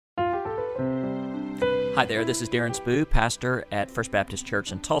Hi there, this is Darren Spoo, pastor at First Baptist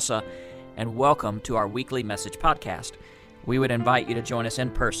Church in Tulsa, and welcome to our weekly message podcast. We would invite you to join us in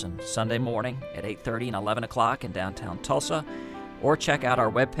person Sunday morning at 8:30 and 11 o'clock in downtown Tulsa, or check out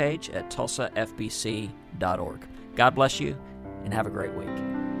our webpage at tulsafbc.org. God bless you, and have a great week.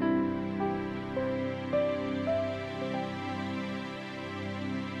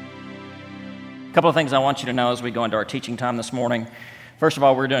 A couple of things I want you to know as we go into our teaching time this morning. First of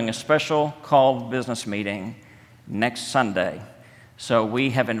all, we're doing a special called business meeting next Sunday. So we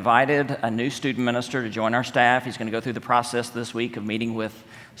have invited a new student minister to join our staff. He's going to go through the process this week of meeting with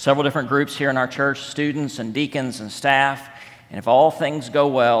several different groups here in our church, students and deacons and staff. And if all things go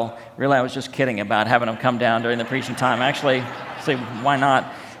well, really I was just kidding about having him come down during the preaching time. Actually, say, why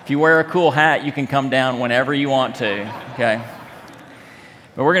not? If you wear a cool hat, you can come down whenever you want to, okay?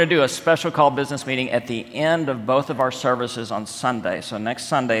 But we're going to do a special call business meeting at the end of both of our services on Sunday. So next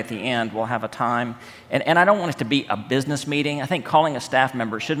Sunday at the end, we'll have a time. And I don't want it to be a business meeting. I think calling a staff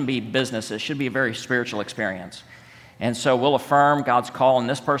member shouldn't be business. It should be a very spiritual experience. And so we'll affirm God's call in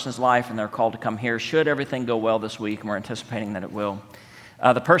this person's life and their call to come here should everything go well this week, and we're anticipating that it will.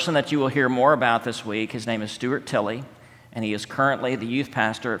 The person that you will hear more about this week, his name is Stuart Tilley, and he is currently the youth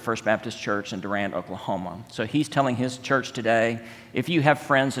pastor at First Baptist Church in Durant, Oklahoma. So he's telling his church today, if you have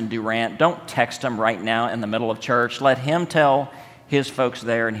friends in Durant, don't text them right now in the middle of church. Let him tell his folks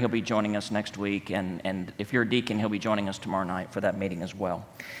there, and he'll be joining us next week. And if you're a deacon, he'll be joining us tomorrow night for that meeting as well.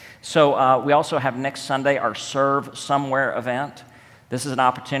 So we also have next Sunday our Serve Somewhere event. This is an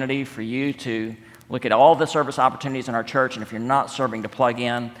opportunity for you to look at all the service opportunities in our church, and if you're not serving, to plug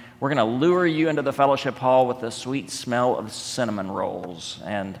in. We're going to lure you into the fellowship hall with the sweet smell of cinnamon rolls,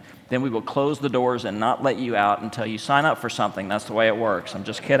 and then we will close the doors and not let you out until you sign up for something. That's the way it works. I'm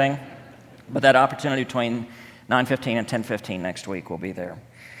just kidding. But that opportunity between 9:15 and 10:15 next week will be there.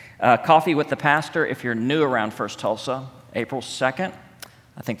 Coffee with the pastor, if you're new around First Tulsa, April 2nd.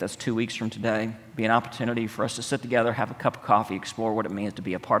 I think that's 2 weeks from today. Be an opportunity for us to sit together, have a cup of coffee, explore what it means to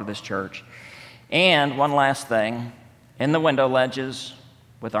be a part of this church. And one last thing, in the window ledges,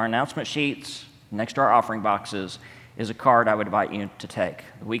 with our announcement sheets, next to our offering boxes, is a card I would invite you to take.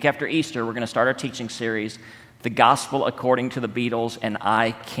 The week after Easter, we're going to start our teaching series, The Gospel According to the Beatles, and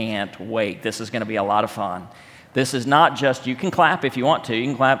I can't wait. This is going to be a lot of fun. This is not just, you can clap if you want to. You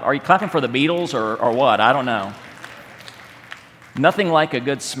can clap. Are you clapping for the Beatles or what? I don't know. Nothing like a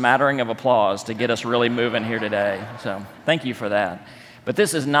good smattering of applause to get us really moving here today. So thank you for that. But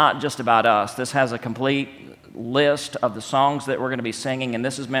this is not just about us. This has a complete list of the songs that we're going to be singing, and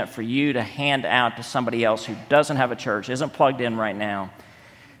this is meant for you to hand out to somebody else who doesn't have a church, isn't plugged in right now.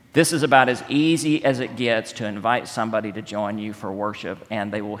 This is about as easy as it gets to invite somebody to join you for worship,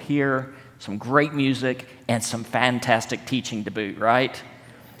 and they will hear some great music and some fantastic teaching to boot, right?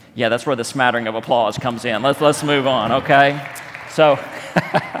 Yeah, that's where the smattering of applause comes in. Let's move on, okay? So,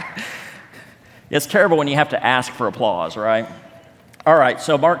 it's terrible when you have to ask for applause, right? All right,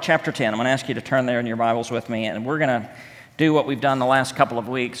 so Mark chapter 10. I'm going to ask you to turn there in your Bibles with me, and we're going to do what we've done the last couple of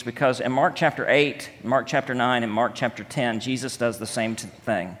weeks, because in Mark chapter 8, Mark chapter 9, and Mark chapter 10, Jesus does the same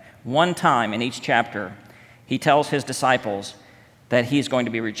thing. One time in each chapter, he tells his disciples that he's going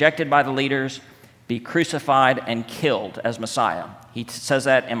to be rejected by the leaders, be crucified, and killed as Messiah. He says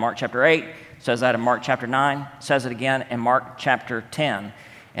that in Mark chapter 8, says that in Mark chapter 9, says it again in Mark chapter 10.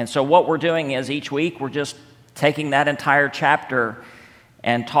 And so what we're doing is each week we're just taking that entire chapter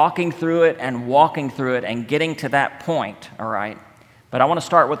and talking through it and walking through it and getting to that point, all right? But I want to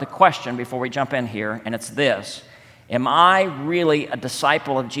start with a question before we jump in here, and it's this. Am I really a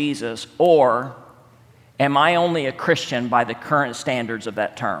disciple of Jesus, or am I only a Christian by the current standards of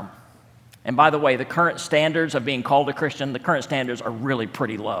that term? And by the way, the current standards of being called a Christian, the current standards are really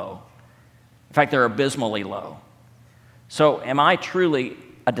pretty low. In fact, they're abysmally low. So am I truly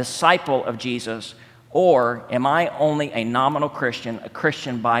a disciple of Jesus, or am I only a nominal Christian, a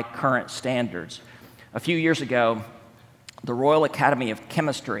Christian by current standards? A few years ago, the Royal Academy of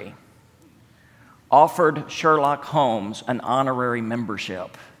Chemistry offered Sherlock Holmes an honorary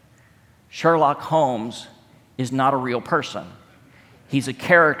membership. Sherlock Holmes is not a real person. He's a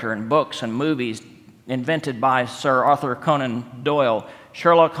character in books and movies invented by Sir Arthur Conan Doyle.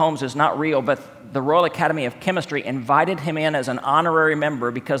 Sherlock Holmes is not real, but the Royal Academy of Chemistry invited him in as an honorary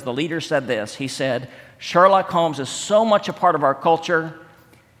member because the leader said this. He said, Sherlock Holmes is so much a part of our culture,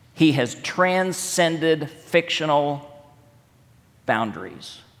 he has transcended fictional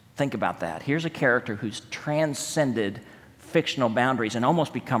boundaries. Think about that. Here's a character who's transcended fictional boundaries and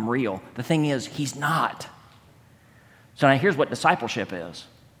almost become real. The thing is, he's not. So now here's what discipleship is.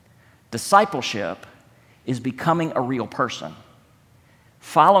 Discipleship is becoming a real person.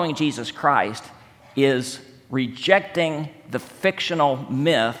 Following Jesus Christ is rejecting the fictional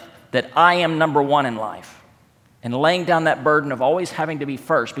myth that I am number one in life and laying down that burden of always having to be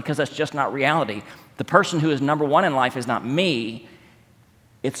first, because that's just not reality. The person who is number one in life is not me.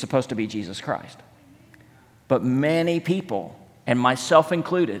 It's supposed to be Jesus Christ. But many people, and myself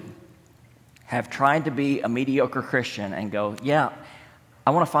included, have tried to be a mediocre Christian and go, yeah,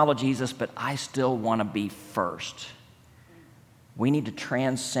 I want to follow Jesus, but I still want to be first. We need to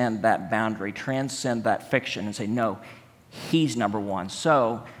transcend that boundary, transcend that fiction, and say, no, he's number one.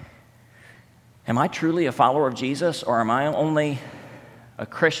 So, am I truly a follower of Jesus, or am I only a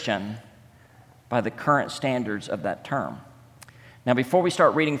Christian by the current standards of that term? Now, before we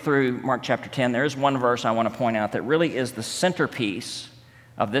start reading through Mark chapter 10, there is one verse I want to point out that really is the centerpiece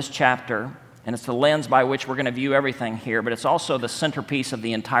of this chapter, and it's the lens by which we're going to view everything here, but it's also the centerpiece of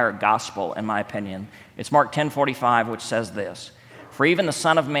the entire gospel, in my opinion. It's Mark 10:45, which says this: "For even the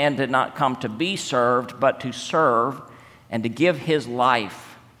Son of Man did not come to be served, but to serve and to give his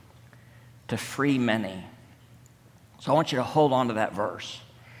life to free many." So I want you to hold on to that verse.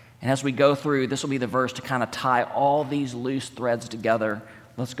 And as we go through, this will be the verse to kind of tie all these loose threads together.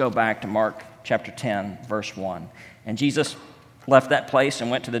 Let's go back to Mark chapter 10, verse 1. "And Jesus left that place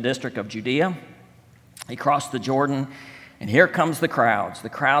and went to the district of Judea. He crossed the Jordan, and here comes the crowds. The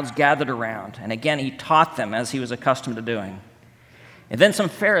crowds gathered around, and again he taught them as he was accustomed to doing. And then some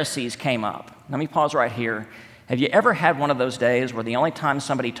Pharisees came up." Let me pause right here. Have you ever had one of those days where the only time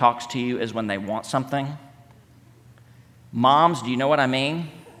somebody talks to you is when they want something? Moms, do you know what I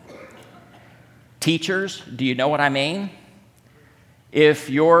mean? Teachers, do you know what I mean? If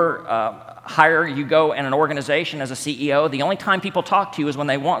you're you go in an organization as a CEO, the only time people talk to you is when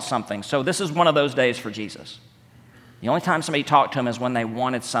they want something. So this is one of those days for Jesus. The only time somebody talked to him is when they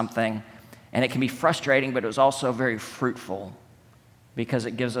wanted something, and it can be frustrating, but it was also very fruitful because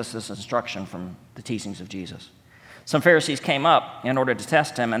it gives us this instruction from the teachings of Jesus. Some Pharisees came up in order to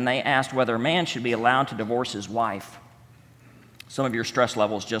test him, and they asked whether a man should be allowed to divorce his wife. Some of your stress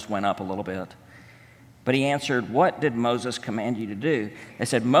levels just went up a little bit. But he answered, "What did Moses command you to do?" They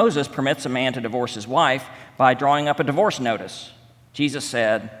said, "Moses permits a man to divorce his wife by drawing up a divorce notice." Jesus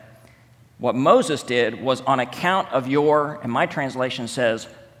said, "What Moses did was on account of your," and my translation says,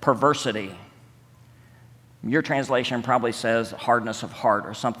 "perversity." Your translation probably says hardness of heart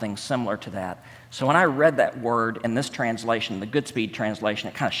or something similar to that. So when I read that word in this translation, the Goodspeed translation,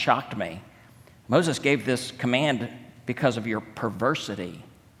 it kind of shocked me. Moses gave this command because of your perversity.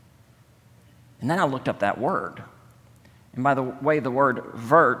 And then I looked up that word. And by the way, the word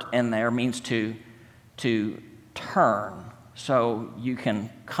vert in there means to turn. So you can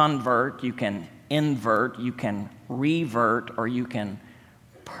convert, you can invert, you can revert, or you can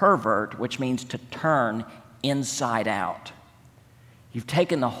pervert, which means to turn inside out. You've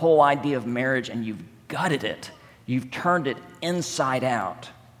taken the whole idea of marriage and you've gutted it. You've turned it inside out.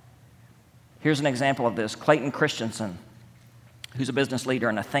 Here's an example of this. Clayton Christensen, who's a business leader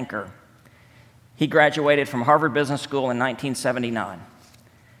and a thinker. He graduated from Harvard Business School in 1979.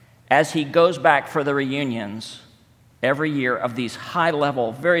 As he goes back for the reunions every year of these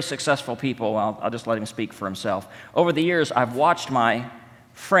high-level, very successful people, I'll just let him speak for himself. Over the years, I've watched my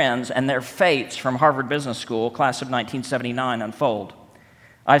friends and their fates from Harvard Business School, class of 1979, unfold.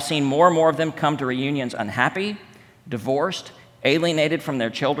 I've seen more and more of them come to reunions unhappy, divorced, alienated from their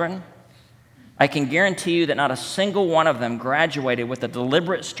children. I can guarantee you that not a single one of them graduated with a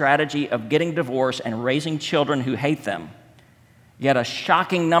deliberate strategy of getting divorced and raising children who hate them. Yet a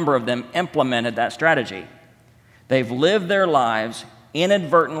shocking number of them implemented that strategy. They've lived their lives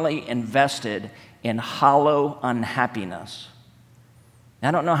inadvertently invested in hollow unhappiness. Now,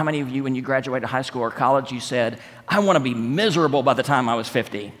 I don't know how many of you, when you graduated high school or college, you said, "I want to be miserable by the time I was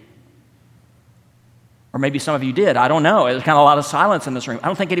 50. Or maybe some of you did. I don't know. There's kind of a lot of silence in this room. I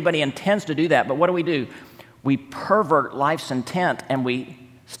don't think anybody intends to do that. But what do? We pervert life's intent, and we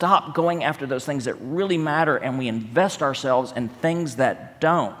stop going after those things that really matter, and we invest ourselves in things that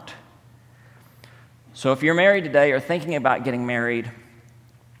don't. So if you're married today or thinking about getting married,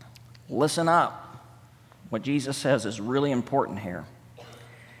 listen up. What Jesus says is really important here.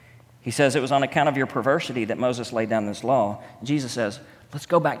 He says it was on account of your perversity that Moses laid down this law. Jesus says, let's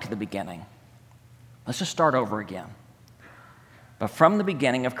go back to the beginning. Let's just start over again. But from the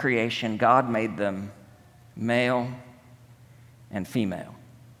beginning of creation, God made them male and female.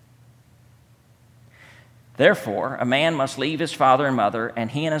 Therefore, a man must leave his father and mother, and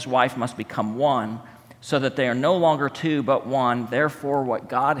he and his wife must become one, so that they are no longer two but one. Therefore, what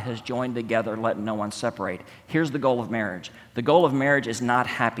God has joined together, let no one separate. Here's the goal of marriage. The goal of marriage is not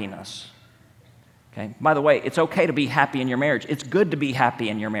happiness. Okay? By the way, it's okay to be happy in your marriage. It's good to be happy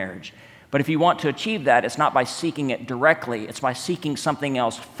in your marriage. But if you want to achieve that, it's not by seeking it directly. It's by seeking something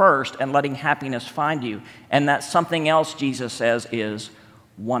else first and letting happiness find you. And that something else, Jesus says, is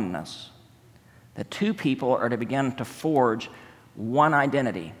oneness. That two people are to begin to forge one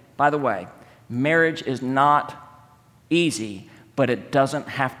identity. By the way, marriage is not easy, but it doesn't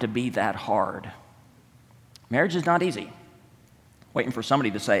have to be that hard. Marriage is not easy. Waiting for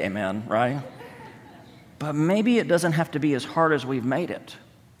somebody to say amen, right? But maybe it doesn't have to be as hard as we've made it.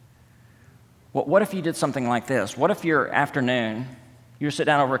 What if you did something like this? What if your afternoon, you sit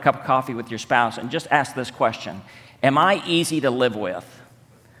down over a cup of coffee with your spouse and just ask this question: am I easy to live with?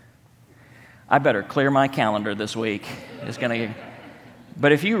 I better clear my calendar this week.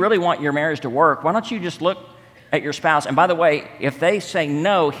 But if you really want your marriage to work, why don't you just look at your spouse? And by the way, if they say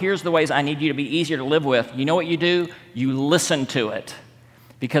no, here's the ways I need you to be easier to live with. You know what you do? You listen to it,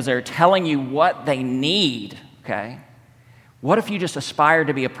 because they're telling you what they need, okay? What if you just aspire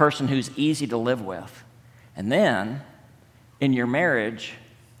to be a person who's easy to live with? And then, in your marriage,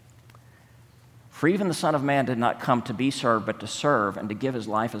 for even the Son of Man did not come to be served, but to serve and to give his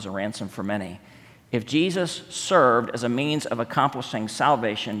life as a ransom for many. If Jesus served as a means of accomplishing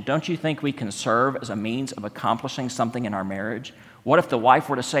salvation, don't you think we can serve as a means of accomplishing something in our marriage? What if the wife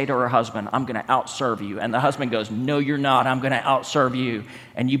were to say to her husband, I'm going to outserve you? And the husband goes, no, you're not. I'm going to outserve you.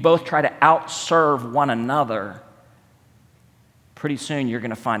 And you both try to outserve one another. Pretty soon you're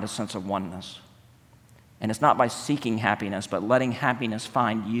going to find a sense of oneness. And it's not by seeking happiness, but letting happiness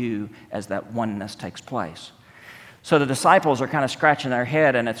find you as that oneness takes place. So the disciples are kind of scratching their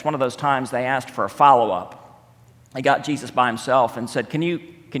head, and it's one of those times they asked for a follow-up. They got Jesus by himself and said, Can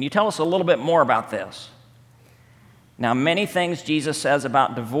you tell us a little bit more about this? Now, many things Jesus says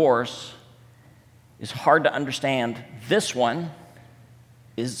about divorce is hard to understand. This one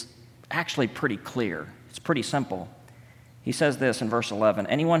is actually pretty clear. It's pretty simple. He says this in verse 11: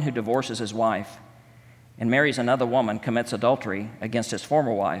 anyone who divorces his wife and marries another woman commits adultery against his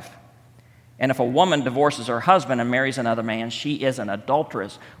former wife. And if a woman divorces her husband and marries another man, she is an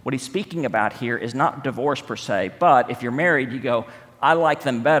adulteress. What he's speaking about here is not divorce per se, but if you're married, you go, I like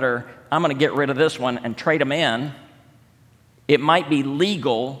them better, I'm going to get rid of this one and trade them in. It might be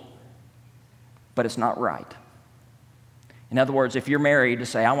legal, but it's not right. In other words, if you're married to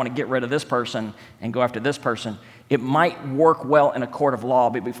say, I want to get rid of this person and go after this person, it might work well in a court of law,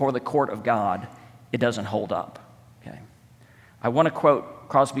 but before the court of God, it doesn't hold up. Okay. I want to quote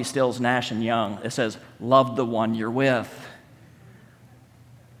Crosby, Stills, Nash, and Young. It says, love the one you're with.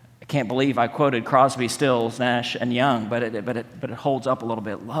 I can't believe I quoted Crosby, Stills, Nash, and Young, but it holds up a little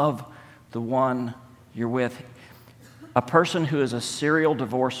bit. Love the one you're with. A person who is a serial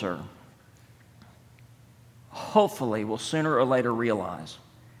divorcer hopefully will sooner or later realize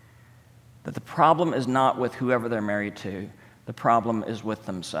that the problem is not with whoever they're married to. The problem is with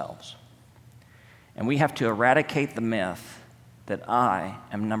themselves. And we have to eradicate the myth that I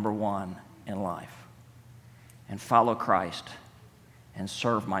am number one in life and follow Christ and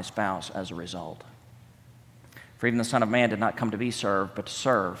serve my spouse as a result. For even the Son of Man did not come to be served, but to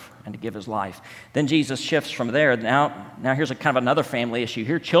serve and to give his life. Then Jesus shifts from there. Now here's a kind of another family issue.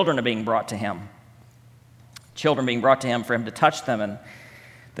 Here, children are being brought to him. Children being brought to him for him to touch them. And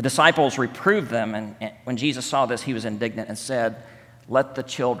the disciples reproved them. And when Jesus saw this, he was indignant and said, let the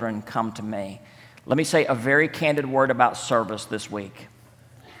children come to me. Let me say a very candid word about service this week.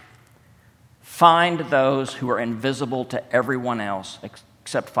 Find those who are invisible to everyone else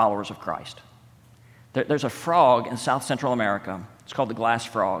except followers of Christ. There's a frog in South Central America. It's called the glass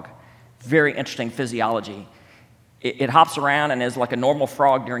frog. Very interesting physiology. It hops around and is like a normal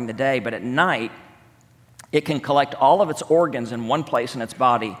frog during the day, but at night, it can collect all of its organs in one place in its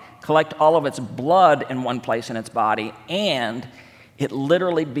body, collect all of its blood in one place in its body, and it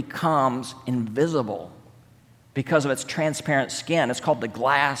literally becomes invisible because of its transparent skin. It's called the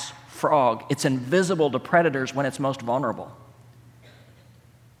glass frog. It's invisible to predators when it's most vulnerable.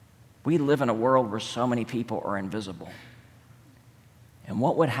 We live in a world where so many people are invisible. And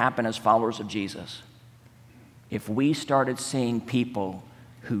what would happen as followers of Jesus if we started seeing people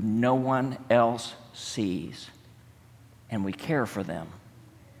who no one else sees, and we care for them,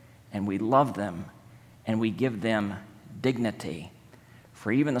 and we love them, and we give them dignity?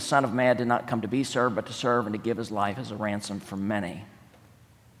 For even the Son of Man did not come to be served, but to serve and to give his life as a ransom for many.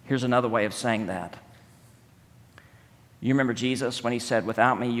 Here's another way of saying that. You remember Jesus when he said,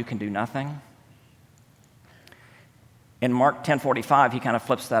 without me you can do nothing? In Mark 10:45, he kind of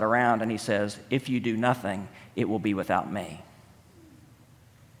flips that around and he says, if you do nothing, it will be without me.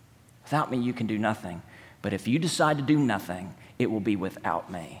 Without me you can do nothing. But if you decide to do nothing, it will be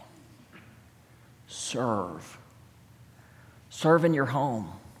without me. Serve. Serve in your home.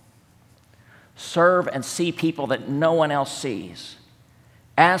 Serve and see people that no one else sees.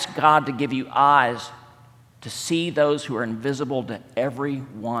 Ask God to give you eyes to see those who are invisible to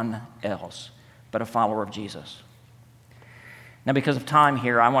everyone else but a follower of Jesus. Now, because of time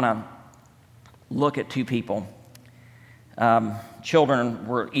here, I want to look at two people. Children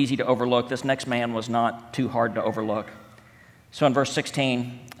were easy to overlook. This next man was not too hard to overlook. So in verse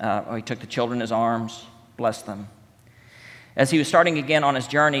 16, he took the children in his arms, blessed them. As he was starting again on his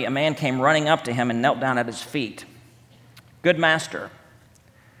journey, a man came running up to him and knelt down at his feet. Good master,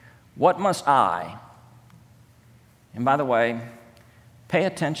 what must I? And by the way, pay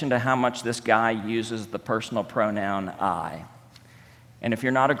attention to how much this guy uses the personal pronoun I. And if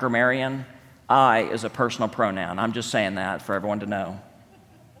you're not a grammarian, I is a personal pronoun. I'm just saying that for everyone to know.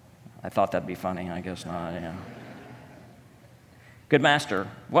 I thought that'd be funny. I guess not, yeah. Good master,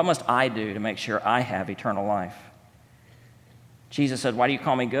 what must I do to make sure I have eternal life? Jesus said, why do you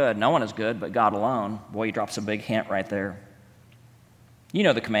call me good? No one is good but God alone. Boy, he drops a big hint right there. You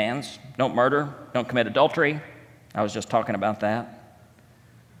know the commands. Don't murder. Don't commit adultery. I was just talking about that.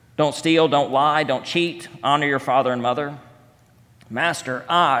 Don't steal. Don't lie. Don't cheat. Honor your father and mother. Master,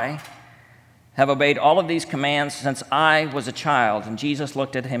 I have obeyed all of these commands since I was a child. And Jesus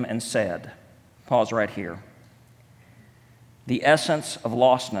looked at him and said, pause right here. The essence of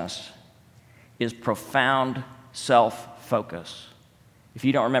lostness is profound self-focus. If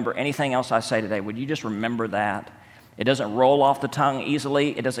you don't remember anything else I say today, would you just remember that? It doesn't roll off the tongue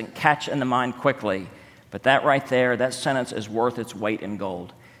easily. It doesn't catch in the mind quickly. But that right there, that sentence is worth its weight in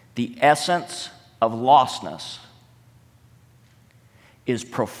gold. The essence of lostness is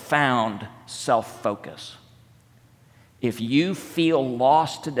profound self-focus. If you feel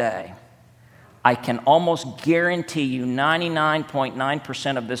lost today, I can almost guarantee you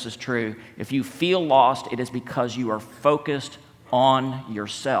 99.9% of this is true. If you feel lost, it is because you are focused on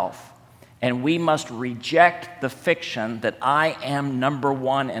yourself. And we must reject the fiction that I am number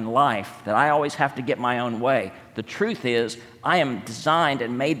one in life, that I always have to get my own way. The truth is, I am designed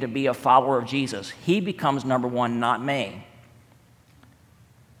and made to be a follower of Jesus. He becomes number one, not me.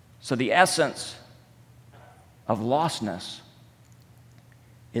 So the essence of lostness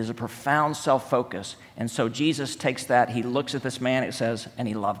is a profound self-focus. And so Jesus takes that, he looks at this man, it says, and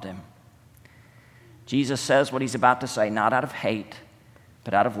he loved him. Jesus says what he's about to say, not out of hate,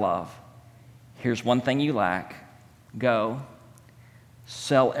 but out of love. Here's one thing you lack. Go,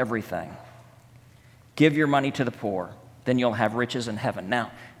 sell everything. Give your money to the poor. Then you'll have riches in heaven.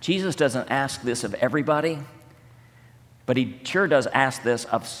 Now, Jesus doesn't ask this of everybody, but he sure does ask this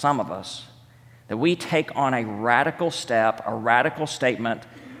of some of us, that we take on a radical step, a radical statement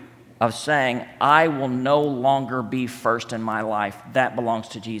of saying, I will no longer be first in my life. That belongs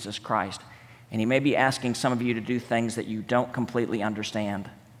to Jesus Christ. And he may be asking some of you to do things that you don't completely understand.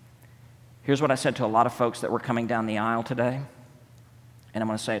 Here's what I said to a lot of folks that were coming down the aisle today, and I'm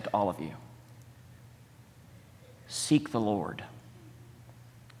going to say it to all of you. Seek the Lord.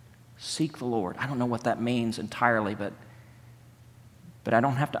 Seek the Lord. I don't know what that means entirely, but I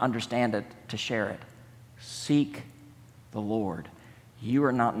don't have to understand it to share it. Seek the Lord. You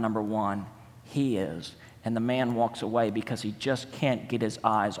are not number one. He is. And the man walks away because he just can't get his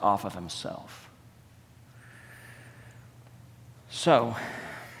eyes off of himself. So,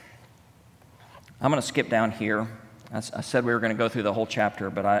 I'm going to skip down here. I said we were going to go through the whole chapter,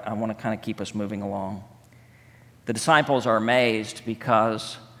 but I want to kind of keep us moving along. The disciples are amazed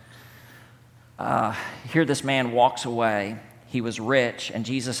because here this man walks away. He was rich, and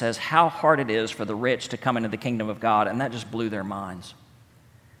Jesus says how hard it is for the rich to come into the kingdom of God, and that just blew their minds.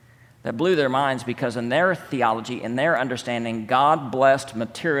 That blew their minds because in their theology, in their understanding, God blessed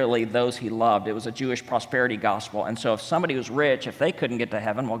materially those he loved. It was a Jewish prosperity gospel. And so if somebody was rich, if they couldn't get to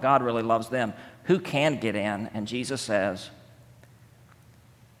heaven, well, God really loves them. Who can get in? And Jesus says,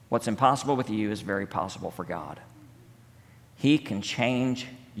 what's impossible with you is very possible for God. He can change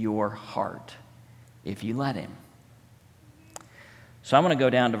your heart if you let him. So I'm going to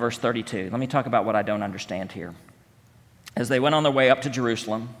go down to verse 32. Let me talk about what I don't understand here. As they went on their way up to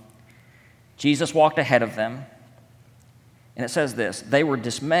Jerusalem, Jesus walked ahead of them, and it says this, they were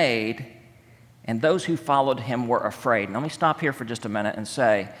dismayed, and those who followed him were afraid. Now, let me stop here for just a minute and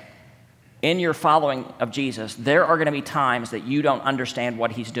say, in your following of Jesus, there are going to be times that you don't understand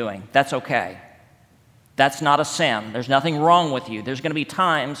what he's doing. That's okay. That's not a sin. There's nothing wrong with you. There's going to be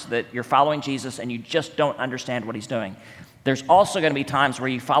times that you're following Jesus and you just don't understand what he's doing. There's also going to be times where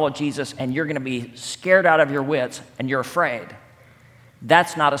you follow Jesus and you're going to be scared out of your wits and you're afraid.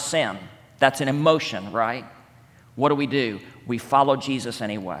 That's not a sin. That's an emotion, right? What do? We follow Jesus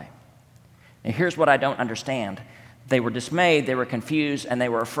anyway. And here's what I don't understand. They were dismayed, they were confused, and they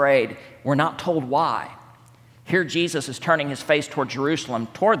were afraid. We're not told why. Here Jesus is turning his face toward Jerusalem,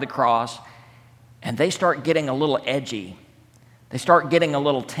 toward the cross, and they start getting a little edgy. They start getting a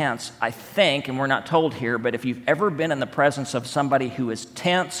little tense, I think, and we're not told here, but if you've ever been in the presence of somebody who is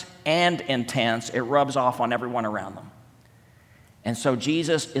tense and intense, it rubs off on everyone around them. And so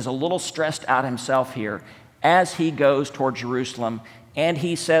Jesus is a little stressed out himself here as he goes toward Jerusalem, and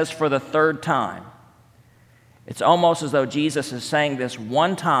he says for the third time, it's almost as though Jesus is saying this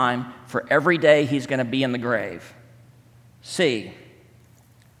one time for every day he's going to be in the grave. See,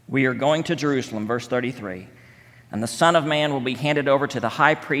 we are going to Jerusalem, verse 33, and the Son of Man will be handed over to the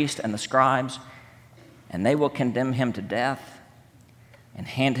high priest and the scribes, and they will condemn him to death and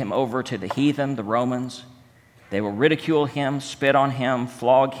hand him over to the heathen, the Romans. They will ridicule him, spit on him,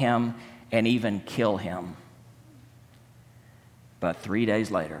 flog him, and even kill him. But 3 days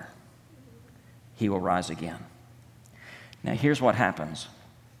later, he will rise again. Now, here's what happens.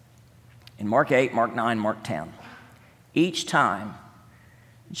 In Mark 8, Mark 9, Mark 10, each time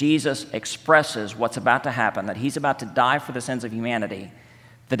Jesus expresses what's about to happen, that he's about to die for the sins of humanity,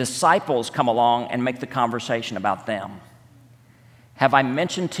 the disciples come along and make the conversation about them. Have I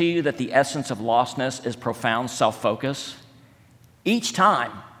mentioned to you that the essence of lostness is profound self-focus? Each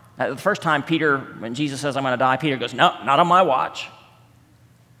time. The first time Peter, when Jesus says, I'm going to die, Peter goes, no, not on my watch.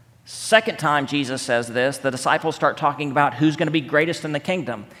 Second time Jesus says this, the disciples start talking about who's going to be greatest in the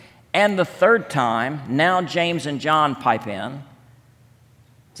kingdom. And the third time, now James and John pipe in.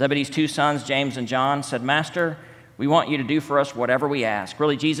 Zebedee's two sons, James and John, said, Master, we want you to do for us whatever we ask.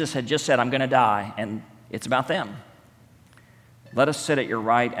 Really, Jesus had just said, I'm going to die, and it's about them. Let us sit at your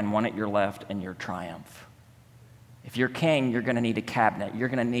right and one at your left in your triumph. If you're king, you're going to need a cabinet. You're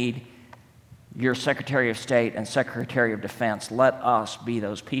going to need your Secretary of State and Secretary of Defense. Let us be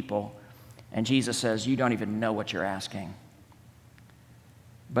those people. And Jesus says, you don't even know what you're asking,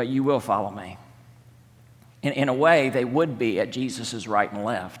 but you will follow me. In a way, they would be at Jesus' right and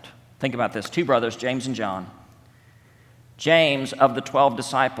left. Think about this. Two brothers, James and John. James, of the 12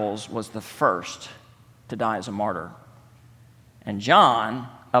 disciples, was the first to die as a martyr. And John,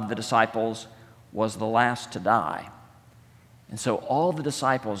 of the disciples, was the last to die. And so all the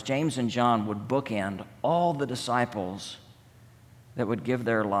disciples, James and John, would bookend all the disciples that would give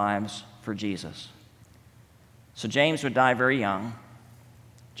their lives for Jesus. So James would die very young.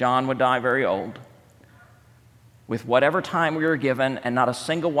 John would die very old. With whatever time we were given, and not a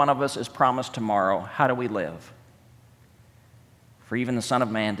single one of us is promised tomorrow, how do we live? For even the Son of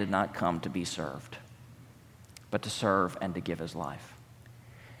Man did not come to be served, but to serve and to give his life.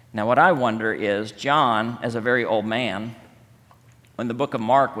 Now, what I wonder is, John, as a very old man, when the book of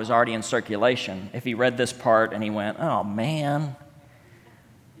Mark was already in circulation, if he read this part and he went, oh man,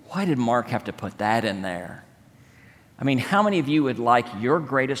 why did Mark have to put that in there? I mean, how many of you would like your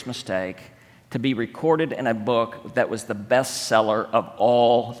greatest mistake to be recorded in a book that was the bestseller of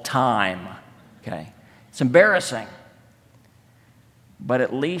all time? Okay, it's embarrassing. But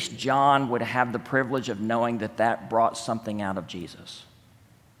at least John would have the privilege of knowing that that brought something out of Jesus.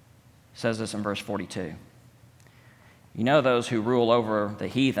 It says this in verse 42. You know those who rule over the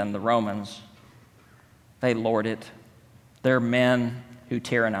heathen, the Romans, they lord it. They're men who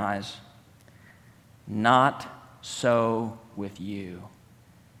tyrannize. Not so with you.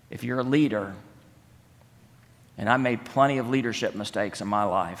 If you're a leader, and I made plenty of leadership mistakes in my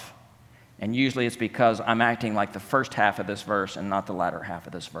life, and usually it's because I'm acting like the first half of this verse and not the latter half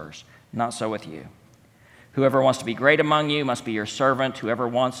of this verse. Not so with you. Whoever wants to be great among you must be your servant. Whoever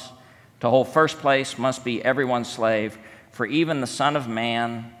wants to hold first place must be everyone's slave. For even the Son of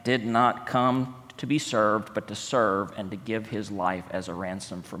Man did not come to be served, but to serve and to give his life as a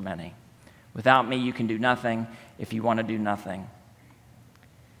ransom for many. Without me, you can do nothing. If you want to do nothing,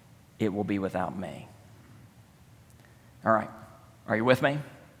 it will be without me. All right. Are you with me?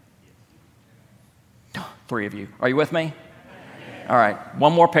 3 of you. Are you with me? All right.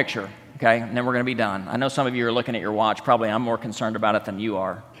 One more picture, okay? And then we're going to be done. I know some of you are looking at your watch. Probably I'm more concerned about it than you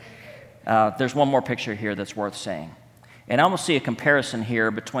are. There's one more picture here that's worth seeing. And I almost see a comparison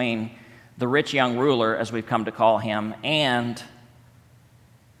here between the rich young ruler, as we've come to call him, and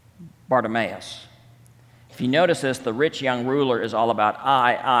Bartimaeus. If you notice this, the rich young ruler is all about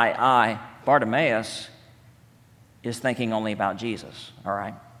I. Bartimaeus is thinking only about Jesus, all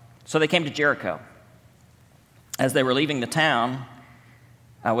right? So they came to Jericho. As they were leaving the town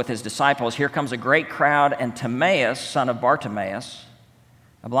with his disciples, here comes a great crowd, and Timaeus, son of Bartimaeus,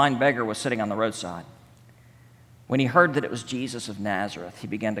 a blind beggar, was sitting on the roadside. When he heard that it was Jesus of Nazareth, he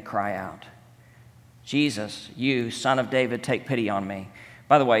began to cry out, Jesus, you, son of David, take pity on me.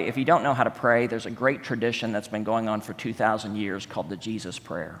 By the way, if you don't know how to pray, there's a great tradition that's been going on for 2,000 years called the Jesus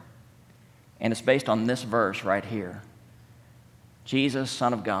Prayer. And it's based on this verse right here. Jesus,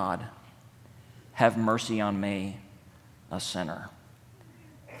 Son of God, have mercy on me, a sinner.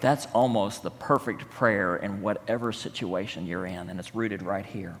 That's almost the perfect prayer in whatever situation you're in, and it's rooted right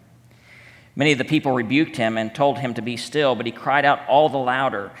here. Many of the people rebuked him and told him to be still, but he cried out all the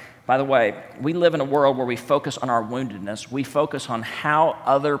louder. By the way, we live in a world where we focus on our woundedness. We focus on how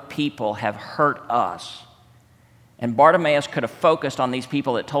other people have hurt us. And Bartimaeus could have focused on these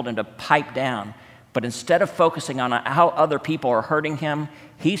people that told him to pipe down, but instead of focusing on how other people are hurting him,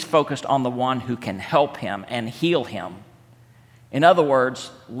 he's focused on the one who can help him and heal him. In other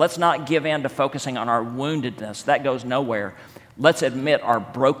words, let's not give in to focusing on our woundedness. That goes nowhere. Let's admit our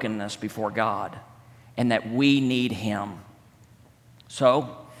brokenness before God and that we need him.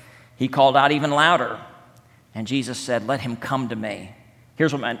 So he called out even louder, and Jesus said, "Let him come to me."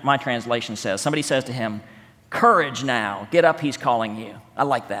 Here's what my translation says. Somebody says to him, "Courage now, get up, he's calling you." I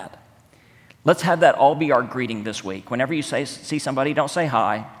like that. Let's have that all be our greeting this week. Whenever you see somebody, don't say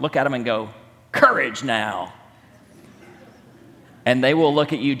hi. Look at them and go, "Courage now." And they will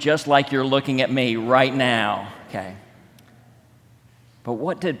look at you just like you're looking at me right now. Okay. But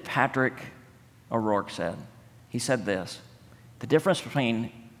what did Patrick O'Rourke said? He said this: the difference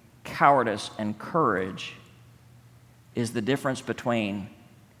between cowardice and courage is the difference between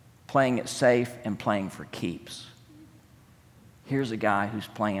playing it safe and playing for keeps. Here's a guy who's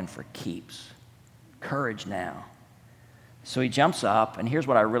playing for keeps. Courage now. So he jumps up, and here's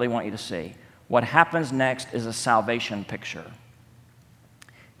what I really want you to see. What happens next is a salvation picture.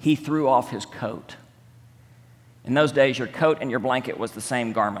 He threw off his coat. In those days, your coat and your blanket was the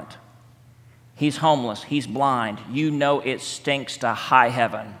same garment. He's homeless. He's blind. You know it stinks to high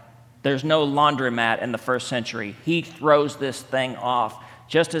heaven. There's no laundromat in the first century. He throws this thing off,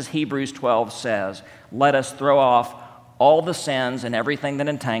 just as Hebrews 12 says, "Let us throw off all the sins and everything that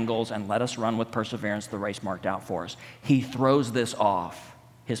entangles, and let us run with perseverance the race marked out for us." He throws this off,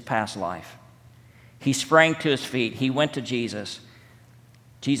 his past life. He sprang to his feet. He went to Jesus.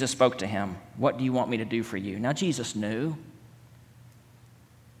 Jesus spoke to him. "What do you want me to do for you?" Now, Jesus knew,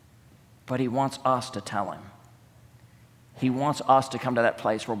 but he wants us to tell him. He wants us to come to that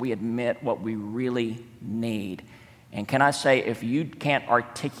place where we admit what we really need. And can I say, if you can't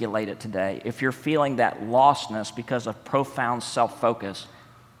articulate it today, if you're feeling that lostness because of profound self-focus,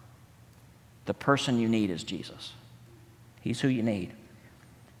 the person you need is Jesus. He's who you need.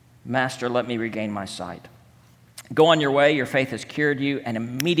 "Master, let me regain my sight." "Go on your way, your faith has cured you." And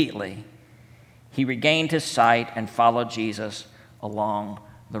immediately he regained his sight and followed Jesus along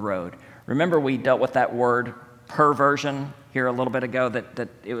the road. Remember, we dealt with that word perversion here a little bit ago, that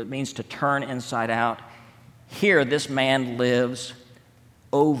it means to turn inside out. Here, this man lives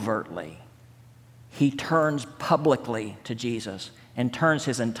overtly. He turns publicly to Jesus and turns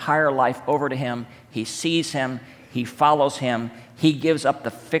his entire life over to him. He sees him. He follows him. He gives up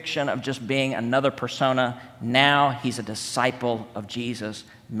the fiction of just being another persona. Now he's a disciple of Jesus,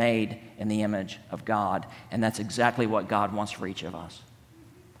 made in the image of God. And that's exactly what God wants for each of us.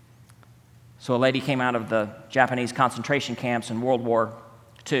 So a lady came out of the Japanese concentration camps in World War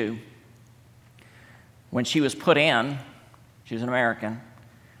II. When she was put in, she was an American,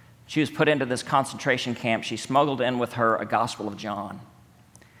 she was put into this concentration camp. She smuggled in with her a Gospel of John.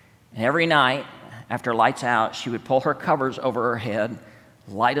 And every night, after lights out, she would pull her covers over her head,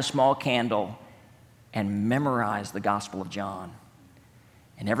 light a small candle, and memorize the Gospel of John.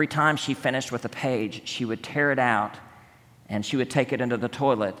 And every time she finished with a page, she would tear it out, and she would take it into the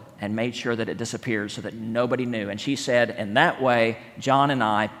toilet and made sure that it disappeared so that nobody knew. And she said, in that way, John and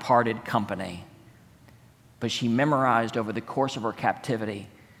I parted company. But she memorized over the course of her captivity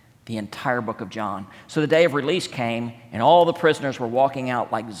the entire book of John. So the day of release came, and all the prisoners were walking out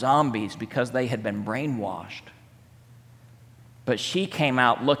like zombies because they had been brainwashed. But she came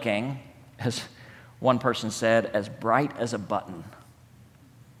out looking, as one person said, as bright as a button.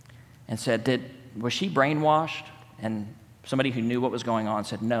 And said, was she brainwashed? And somebody who knew what was going on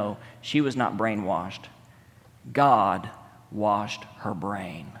said, no, she was not brainwashed. God washed her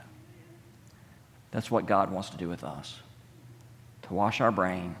brain. That's what God wants to do with us. To wash our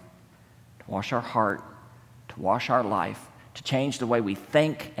brain, to wash our heart, to wash our life, to change the way we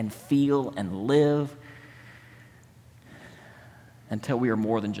think and feel and live until we are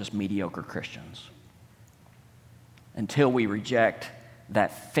more than just mediocre Christians. Until we reject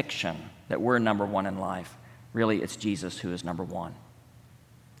that fiction that we're number one in life. Really, it's Jesus who is number one.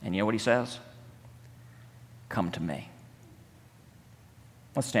 And you know what he says? Come to me.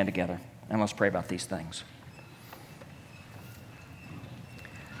 Let's stand together and let's pray about these things.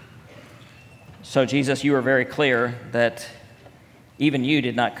 So, Jesus, you are very clear that even you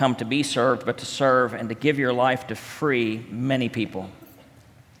did not come to be served, but to serve and to give your life to free many people.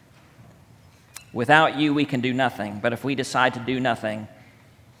 Without you, we can do nothing, but if we decide to do nothing,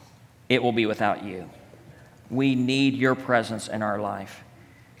 it will be without you. We need your presence in our life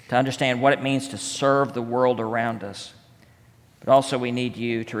to understand what it means to serve the world around us, but also we need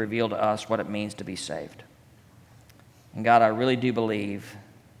you to reveal to us what it means to be saved. And God, I really do believe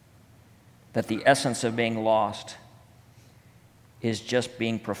that the essence of being lost is just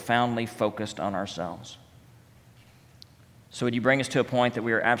being profoundly focused on ourselves. So would you bring us to a point that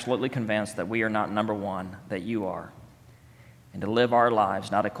we are absolutely convinced that we are not number one, that you are, and to live our lives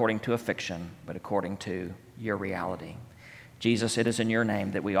not according to a fiction, but according to your reality. Jesus, it is in your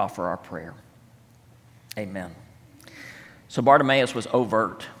name that we offer our prayer. Amen. So Bartimaeus was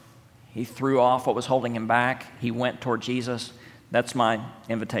overt. He threw off what was holding him back. He went toward Jesus. That's my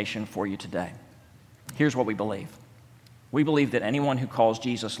invitation for you today. Here's what we believe. We believe that anyone who calls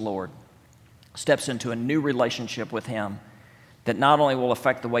Jesus Lord steps into a new relationship with him that not only will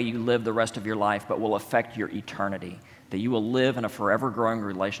affect the way you live the rest of your life, but will affect your eternity, that you will live in a forever growing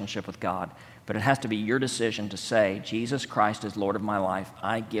relationship with God. But it has to be your decision to say, Jesus Christ is Lord of my life.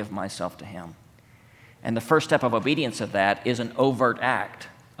 I give myself to him. And the first step of obedience of that is an overt act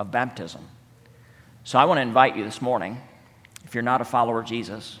of baptism. So I want to invite you this morning, if you're not a follower of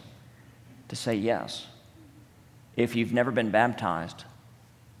Jesus, to say yes. If you've never been baptized,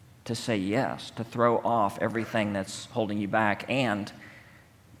 to say yes, to throw off everything that's holding you back. And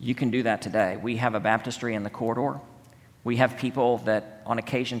you can do that today. We have a baptistry in the corridor. We have people that on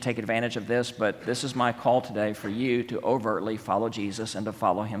occasion take advantage of this, but this is my call today for you to overtly follow Jesus and to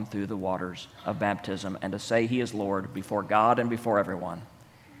follow him through the waters of baptism and to say he is Lord before God and before everyone.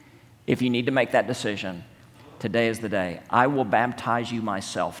 If you need to make that decision, today is the day. I will baptize you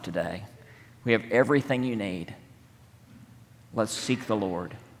myself today. We have everything you need. Let's seek the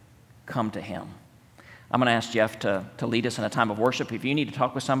Lord. Come to him. I'm going to ask Jeff to lead us in a time of worship. If you need to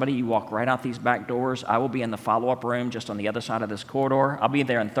talk with somebody, you walk right out these back doors. I will be in the follow-up room just on the other side of this corridor. I'll be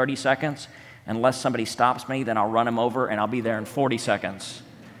there in 30 seconds. Unless somebody stops me, then I'll run him over, and I'll be there in 40 seconds.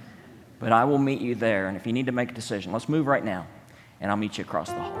 But I will meet you there, and if you need to make a decision, let's move right now, and I'll meet you across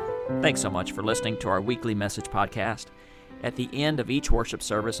the hall. Thanks so much for listening to our weekly message podcast. At the end of each worship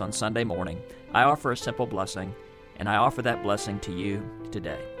service on Sunday morning, I offer a simple blessing, and I offer that blessing to you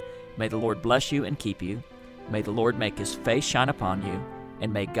today. May the Lord bless you and keep you. May the Lord make his face shine upon you,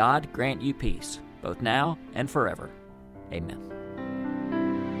 and may God grant you peace, both now and forever. Amen.